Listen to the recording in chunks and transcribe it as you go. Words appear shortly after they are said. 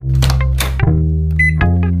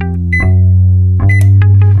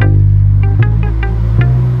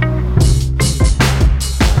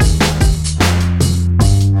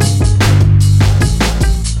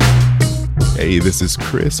Hey, this is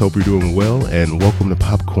Chris. Hope you're doing well, and welcome to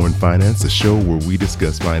Popcorn Finance, the show where we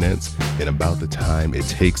discuss finance in about the time it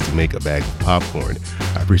takes to make a bag of popcorn.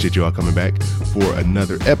 I appreciate you all coming back for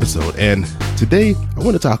another episode, and today I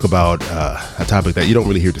want to talk about a topic that you don't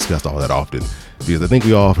really hear discussed all that often, because I think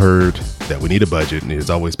we all have heard that we need a budget, and it's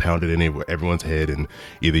always pounded in everyone's head, and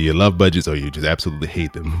either you love budgets or you just absolutely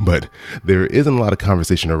hate them. But there isn't a lot of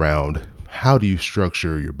conversation around how do you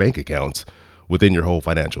structure your bank accounts within your whole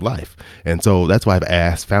financial life. And so that's why I've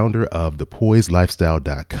asked founder of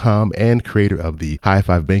thepoisedlifestyle.com and creator of the High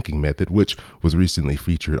Five Banking Method, which was recently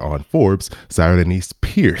featured on Forbes, Sarah Denise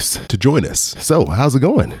Pierce, to join us. So how's it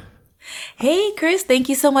going? Hey, Chris, thank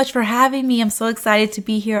you so much for having me. I'm so excited to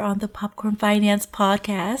be here on the Popcorn Finance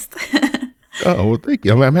podcast. Oh, well, thank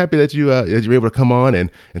you. I'm happy that you're able to come on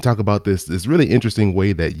and talk about this really interesting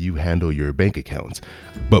way that you handle your bank accounts.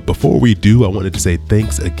 But before we do, I wanted to say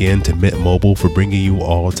thanks again to Mint Mobile for bringing you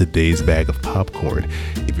all today's bag of popcorn.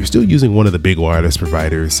 If you're still using one of the big wireless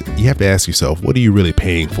providers, you have to ask yourself, what are you really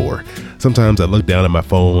paying for? Sometimes I look down at my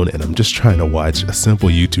phone and I'm just trying to watch a simple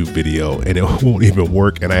YouTube video and it won't even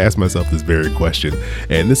work. And I ask myself this very question.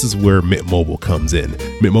 And this is where Mint Mobile comes in.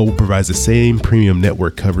 Mint Mobile provides the same premium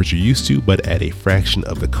network coverage you're used to, but at a fraction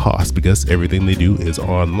of the cost because everything they do is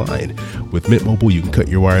online. With Mint Mobile, you can cut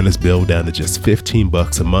your wireless bill down to just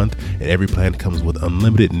 $15 a month, and every plan comes with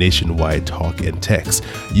unlimited nationwide talk and text.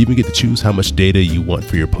 You even get to choose how much data you want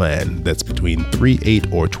for your plan. That's between 3,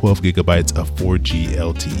 8, or 12 gigabytes of 4G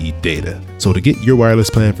LTE data. So to get your wireless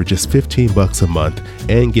plan for just $15 a month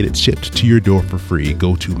and get it shipped to your door for free,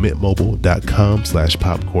 go to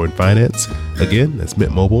mintmobile.com/popcornfinance. Again, that's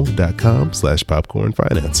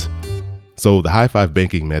mintmobile.com/popcornfinance. So the High Five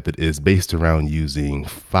Banking Method is based around using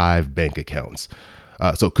 5 bank accounts.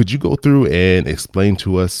 So could you go through and explain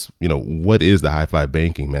to us, what is the High Five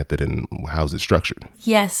Banking Method and how's it structured?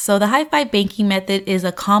 Yes. So the High Five Banking Method is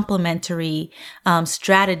a complementary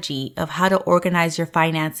strategy of how to organize your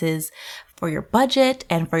finances for your budget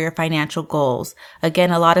and for your financial goals. Again,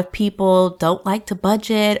 a lot of people don't like to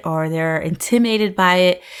budget or they're intimidated by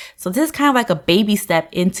it. So this is kind of like a baby step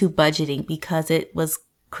into budgeting because it was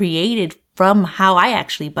created from how I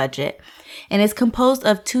actually budget. And it's composed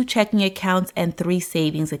of 2 checking accounts and 3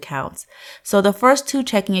 savings accounts. So the first 2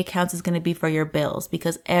 checking accounts is going to be for your bills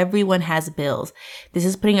because everyone has bills. This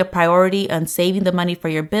is putting a priority on saving the money for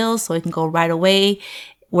your bills so it can go right away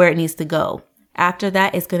where it needs to go. After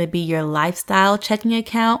that, it's going to be your lifestyle checking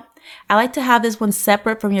account. I like to have this one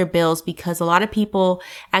separate from your bills because a lot of people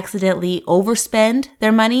accidentally overspend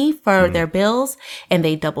their money for their bills and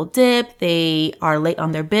they double dip. They are late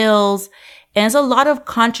on their bills. And there's a lot of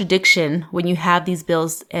contradiction when you have these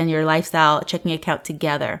bills and your lifestyle checking account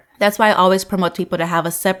together. That's why I always promote people to have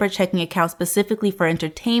a separate checking account specifically for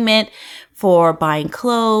entertainment, for buying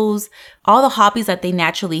clothes, all the hobbies that they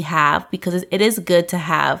naturally have, because it is good to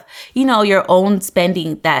have, your own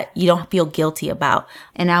spending that you don't feel guilty about.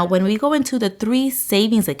 And now when we go into the 3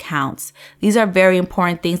 savings accounts, these are very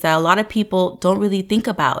important things that a lot of people don't really think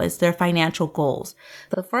about is their financial goals.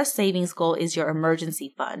 The first savings goal is your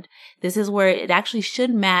emergency fund. This is where it actually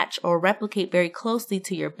should match or replicate very closely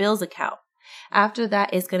to your bills account. After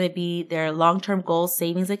that is going to be their long-term goals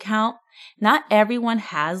savings account. Not everyone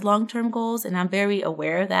has long-term goals, and I'm very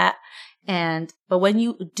aware of that. But when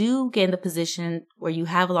you do get in the position where you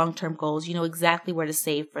have long-term goals, you know exactly where to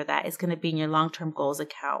save for that. It's going to be in your long-term goals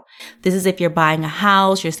account. This is if you're buying a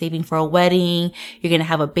house, you're saving for a wedding, you're going to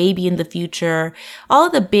have a baby in the future, all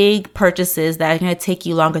of the big purchases that are going to take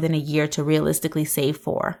you longer than a year to realistically save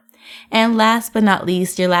for. And last but not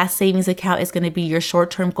least, your last savings account is going to be your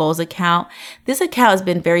short-term goals account. This account has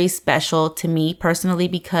been very special to me personally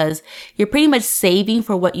because you're pretty much saving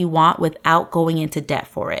for what you want without going into debt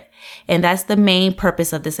for it. And that's the main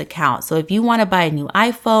purpose of this account. So if you want to buy a new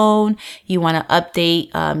iPhone, you want to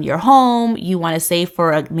update your home, you want to save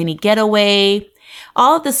for a mini getaway,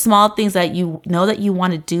 all of the small things that you know that you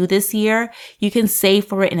want to do this year, you can save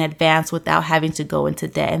for it in advance without having to go into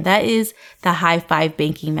debt. And that is the High Five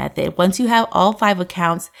Banking Method. Once you have all 5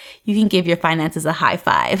 accounts, you can give your finances a high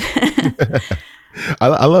five.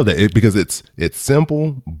 I love that because it's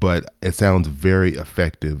simple, but it sounds very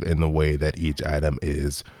effective in the way that each item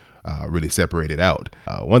is really separated out.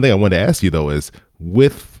 One thing I wanted to ask you, though, is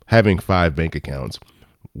with having 5 bank accounts,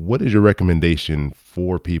 what is your recommendation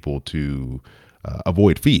for people to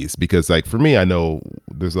avoid fees? Because for me, I know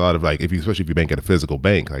there's a lot of especially if you bank at a physical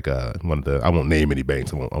bank, I won't name any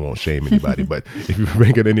banks, I won't shame anybody, but if you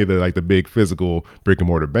bank at any of the big physical brick and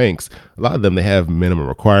mortar banks, a lot of them, they have minimum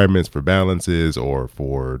requirements for balances or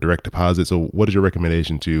for direct deposit. So what is your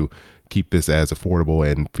recommendation to keep this as affordable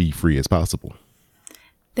and fee free as possible?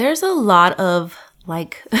 There's a lot of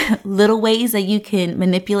like little ways that you can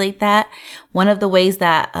manipulate that. One of the ways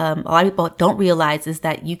that a lot of people don't realize is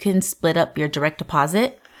that you can split up your direct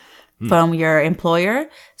deposit from your employer.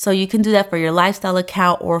 So you can do that for your lifestyle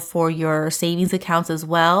account or for your savings accounts as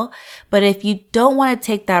well. But if you don't want to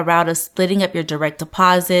take that route of splitting up your direct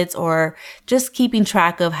deposits or just keeping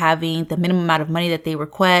track of having the minimum amount of money that they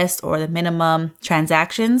request or the minimum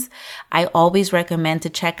transactions, I always recommend to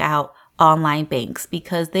check out online banks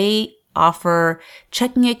because they offer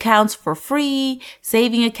checking accounts for free,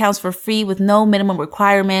 saving accounts for free with no minimum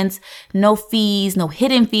requirements, no fees, no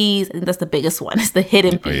hidden fees. I think that's the biggest one, is the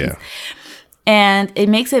hidden fees. Oh, yeah. And it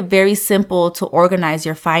makes it very simple to organize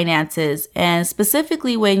your finances. And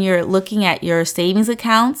specifically when you're looking at your savings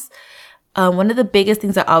accounts, one of the biggest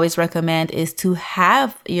things I always recommend is to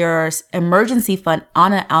have your emergency fund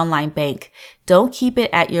on an online bank. Don't keep it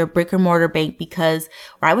at your brick and mortar bank because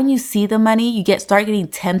right when you see the money, you start getting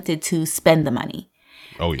tempted to spend the money.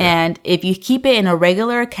 Oh, yeah. And if you keep it in a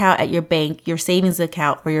regular account at your bank, your savings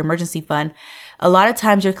account for your emergency fund, a lot of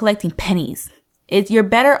times you're collecting pennies. You're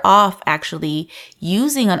better off actually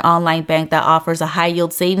using an online bank that offers a high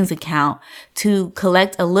yield savings account to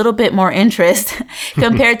collect a little bit more interest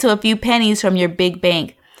compared to a few pennies from your big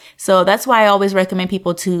bank. So that's why I always recommend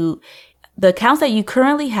people to the accounts that you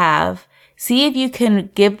currently have, see if you can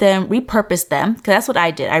repurpose them. Cause that's what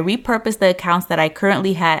I did. I repurposed the accounts that I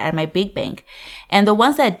currently had at my big bank. And the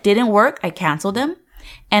ones that didn't work, I canceled them.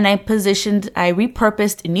 And I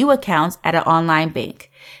repurposed new accounts at an online bank.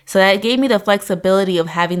 So that gave me the flexibility of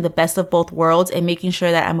having the best of both worlds and making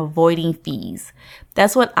sure that I'm avoiding fees.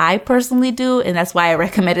 That's what I personally do. And that's why I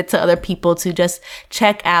recommend it to other people to just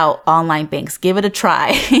check out online banks. Give it a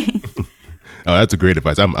try. Oh, that's a great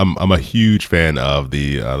advice. I'm a huge fan of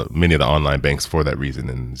the many of the online banks for that reason,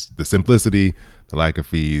 and the simplicity, the lack of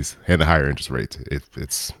fees, and the higher interest rates.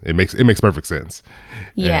 It makes perfect sense.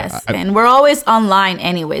 Yes, and we're always online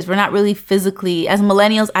anyways. We're not really physically, as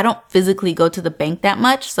millennials, I don't physically go to the bank that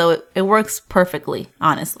much, so it works perfectly,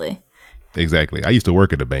 honestly. Exactly. I used to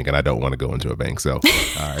work at a bank, and I don't want to go into a bank, so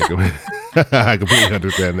I completely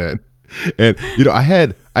understand that. And I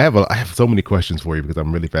have so many questions for you because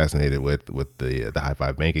I'm really fascinated with the high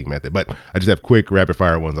five banking method. But I just have quick rapid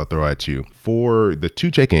fire ones I'll throw at you. For the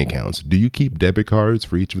 2 checking accounts, do you keep debit cards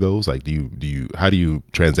for each of those? Like, how do you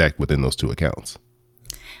transact within those 2 accounts?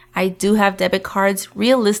 I do have debit cards.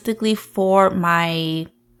 Realistically, for my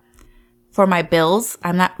bills,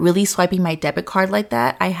 I'm not really swiping my debit card like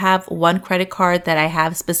that. I have one credit card that I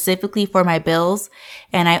have specifically for my bills,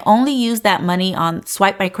 and I only use that money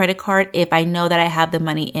swipe my credit card if I know that I have the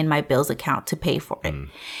money in my bills account to pay for it.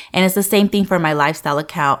 And it's the same thing for my lifestyle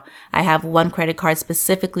account. I have one credit card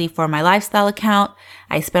specifically for my lifestyle account.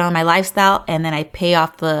 I spend on my lifestyle and then I pay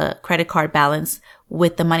off the credit card balance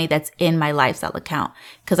with the money that's in my lifestyle account.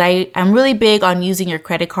 Because I'm really big on using your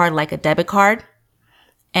credit card like a debit card.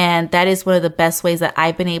 And that is one of the best ways that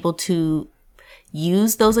I've been able to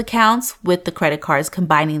use those accounts with the credit cards,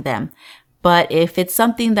 combining them. But if it's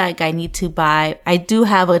something that I need to buy, I do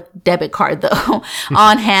have a debit card though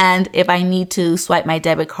on hand if I need to swipe my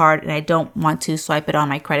debit card and I don't want to swipe it on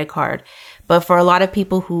my credit card. But for a lot of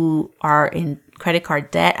people who are in credit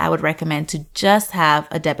card debt, I would recommend to just have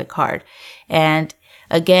a debit card. And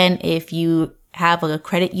again, if you have a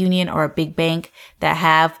credit union or a big bank that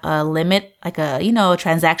have a limit, like a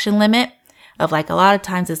transaction limit of like a lot of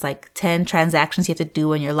times it's like 10 transactions you have to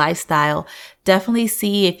do in your lifestyle. Definitely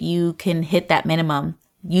see if you can hit that minimum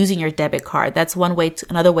using your debit card. That's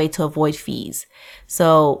another way to avoid fees.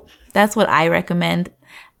 So that's what I recommend.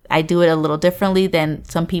 I do it a little differently than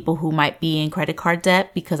some people who might be in credit card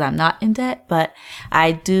debt because I'm not in debt, but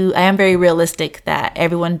I am very realistic that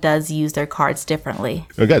everyone does use their cards differently.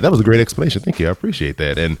 Okay, that was a great explanation. Thank you. I appreciate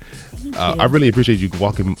that. And I really appreciate you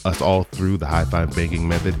walking us all through the high five banking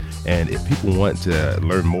method. And if people want to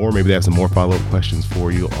learn more, maybe they have some more follow-up questions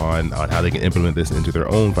for you on how they can implement this into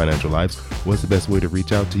their own financial lives, what's the best way to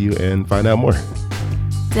reach out to you and find out more?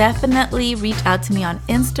 Definitely reach out to me on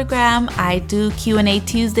Instagram. I do Q&A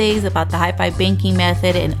Tuesdays about the high five banking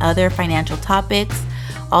method and other financial topics.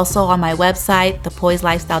 Also on my website,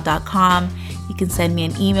 thepoiselifestyle.com, you can send me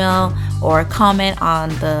an email or a comment on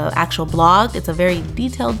the actual blog. It's a very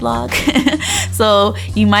detailed blog. So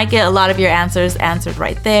you might get a lot of your answers answered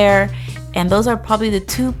right there. And those are probably the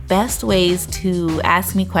 2 best ways to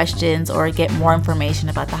ask me questions or get more information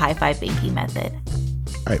about the high five banking method.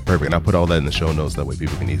 All right, perfect. And I'll put all that in the show notes. That way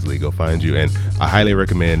people can easily go find you. And I highly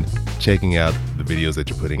recommend checking out the videos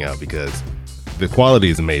that you're putting out because the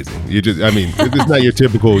quality is amazing. It's not your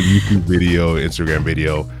typical YouTube video, Instagram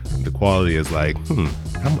video. The quality is like,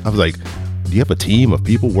 I was like, you have a team of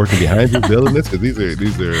people working behind you building this?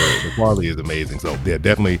 Because the quality is amazing. So yeah,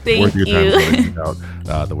 definitely worth your time to check out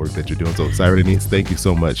the work that you're doing. So Saira Denise, thank you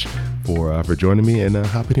so much for joining me and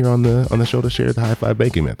hopping here on the show to share the High Five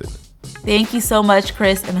Banking Method. Thank you so much,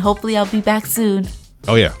 Chris, and hopefully I'll be back soon.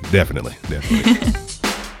 Oh yeah, definitely.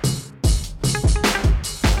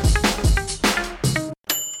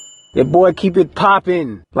 Yeah, boy, keep it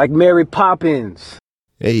poppin' like Mary Poppins.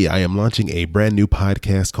 Hey, I am launching a brand new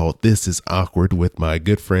podcast called This is Awkward with my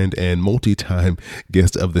good friend and multi-time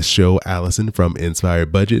guest of the show, Allison from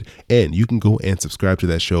Inspired Budget. And you can go and subscribe to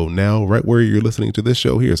that show now, right where you're listening to this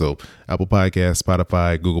show here. So Apple Podcasts,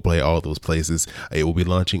 Spotify, Google Play, all those places. It will be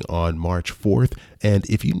launching on March 4th. And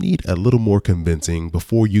if you need a little more convincing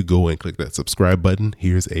before you go and click that subscribe button,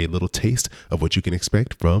 here's a little taste of what you can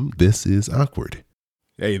expect from This is Awkward.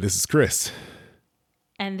 Hey, this is Chris.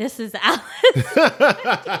 And this is Alice.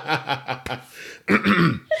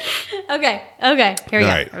 Okay. Here we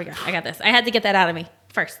go. I got this. I had to get that out of me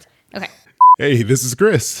first. Okay. Hey, this is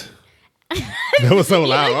Chris. That was so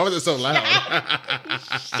loud. Why was it so loud?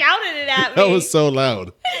 Shouted it at me. That was so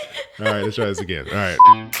loud. All right, let's try this again. All right.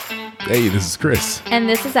 Hey, this is Chris. And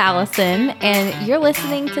this is Allison. And you're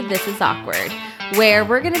listening to This is Awkward, where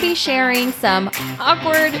we're going to be sharing some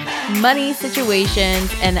awkward money situations.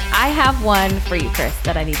 And I have one for you, Chris,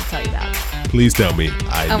 that I need to tell you about. Please tell me.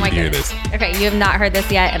 I need to hear this. Okay, you have not heard this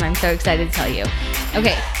yet, and I'm so excited to tell you.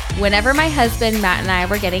 Okay, whenever my husband, Matt, and I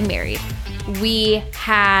were getting married, we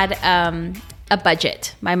had a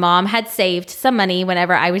budget. My mom had saved some money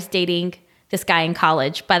whenever I was dating this guy in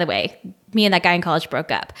college. By the way, me and that guy in college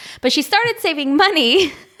broke up. But she started saving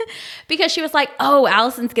money because she was like, oh,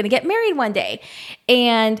 Allison's going to get married one day.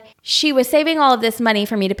 And she was saving all of this money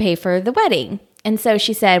for me to pay for the wedding. And so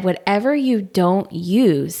she said, whatever you don't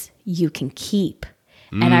use, you can keep.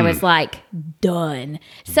 And I was like, done.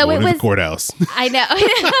 So Going to the courthouse. I know.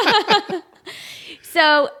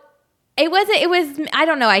 So it was, I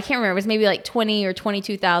don't know, I can't remember. It was maybe like $20,000 or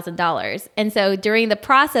 $22,000. And so during the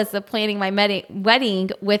process of planning my wedding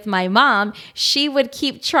with my mom, she would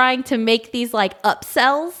keep trying to make these like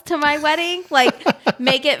upsells to my wedding, like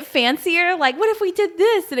make it fancier. Like, what if we did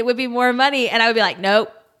this and it would be more money? And I would be like,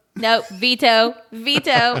 nope, veto.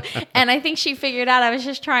 And I think she figured out I was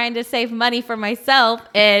just trying to save money for myself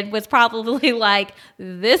and was probably like,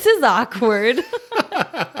 this is awkward.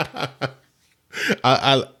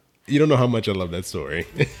 You don't know how much I love that story.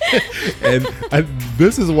 And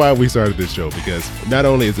this is why we started this show, because not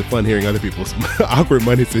only is it fun hearing other people's awkward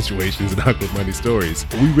money situations and awkward money stories,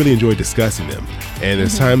 we really enjoy discussing them. And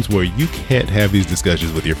there's times where you can't have these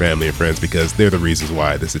discussions with your family and friends because they're the reasons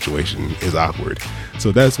why the situation is awkward.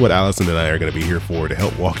 So that's what Allison and I are going to be here for, to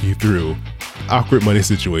help walk you through awkward money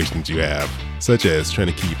situations you have, such as trying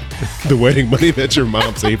to keep the wedding money that your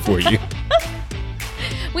mom saved for you.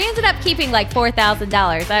 We ended up keeping like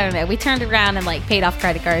 $4,000. I don't know. We turned around and like paid off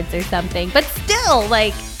credit cards or something. But still,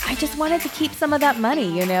 like, I just wanted to keep some of that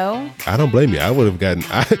money, you know? I don't blame you. We would have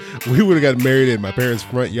gotten married in my parents'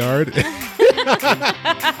 front yard. And I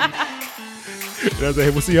was like,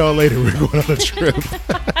 hey, we'll see y'all later. We're going on a trip.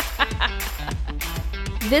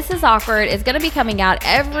 This is Awkward is going to be coming out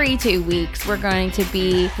every 2 weeks. We're going to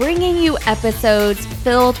be bringing you episodes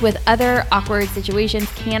filled with other awkward situations.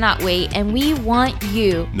 Cannot wait. And we want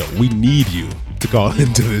you. No, we need you to call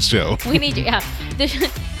into this show. We need you. Yeah.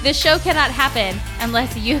 The show cannot happen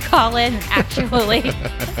unless you call in actually.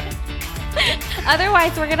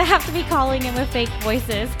 Otherwise, we're going to have to be calling in with fake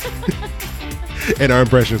voices. And our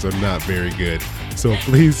impressions are not very good. So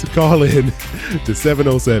please call in to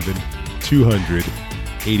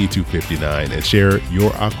 707-200-8259 and share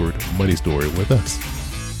your awkward money story with us.